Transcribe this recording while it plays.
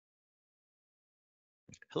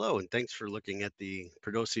Hello, and thanks for looking at the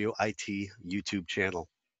Prodosio IT YouTube channel.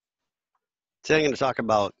 Today I'm going to talk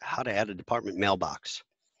about how to add a department mailbox.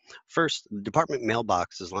 First, the department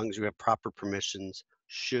mailbox, as long as you have proper permissions,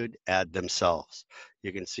 should add themselves.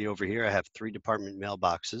 You can see over here I have 3 department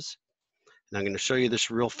mailboxes. And I'm going to show you this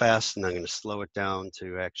real fast, and I'm going to slow it down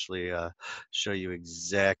to actually show you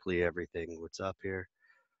exactly everything. What's up here?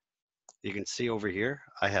 You can see over here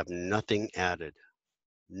I have nothing added.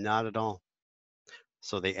 Not at all.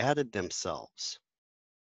 So they added themselves.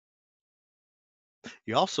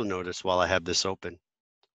 You also notice while I have this open,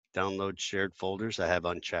 download shared folders I have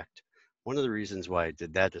unchecked. One of the reasons why I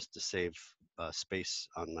did that is to save space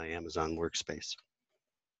on my Amazon workspace.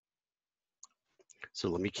 So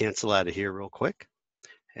let me cancel out of here real quick,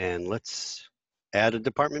 and let's add a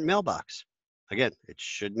department mailbox. Again, it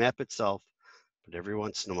should map itself, but every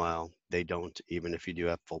once in a while they don't, even if you do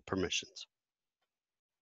have full permissions.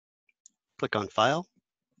 Click on File,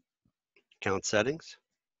 Account Settings.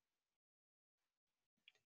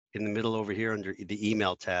 In the middle over here under the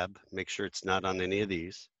Email tab, make sure it's not on any of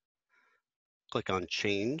these. Click on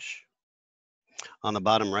Change. On the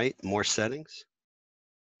bottom right, More Settings.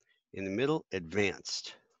 In the middle,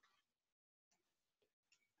 Advanced.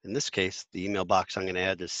 In this case, the email box I'm going to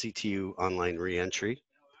add is CTU Online Reentry.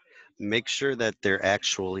 Make sure that they're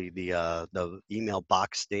actually the email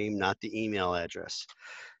box name, not the email address.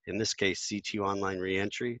 In this case, CTU Online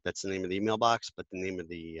Reentry, that's the name of the email box, but the name of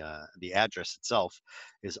the address itself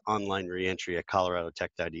is online reentry at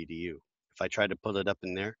coloradotech.edu. If I try to pull it up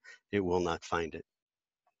in there, it will not find it.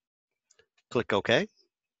 Click OK.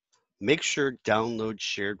 Make sure Download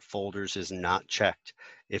Shared Folders is not checked.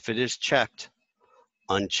 If it is checked,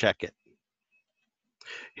 uncheck it.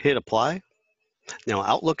 Hit Apply. Now,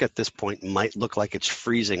 Outlook at this point might look like it's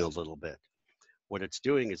freezing a little bit. What it's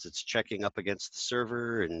doing is it's checking up against the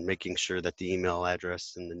server and making sure that the email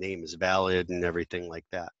address and the name is valid and everything like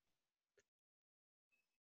that.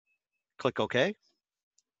 Click OK.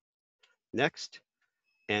 Next,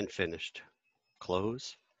 and finished.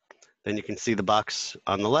 Close. Then you can see the box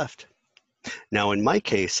on the left. Now, in my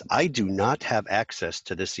case, I do not have access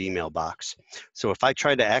to this email box. So if I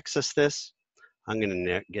try to access this, I'm going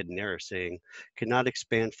to get an error saying, cannot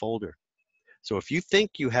expand folder. So if you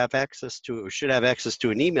think you have access to it or should have access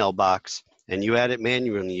to an email box and you add it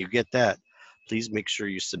manually, you get that, please make sure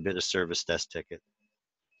you submit a service desk ticket.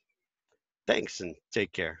 Thanks and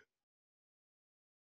take care.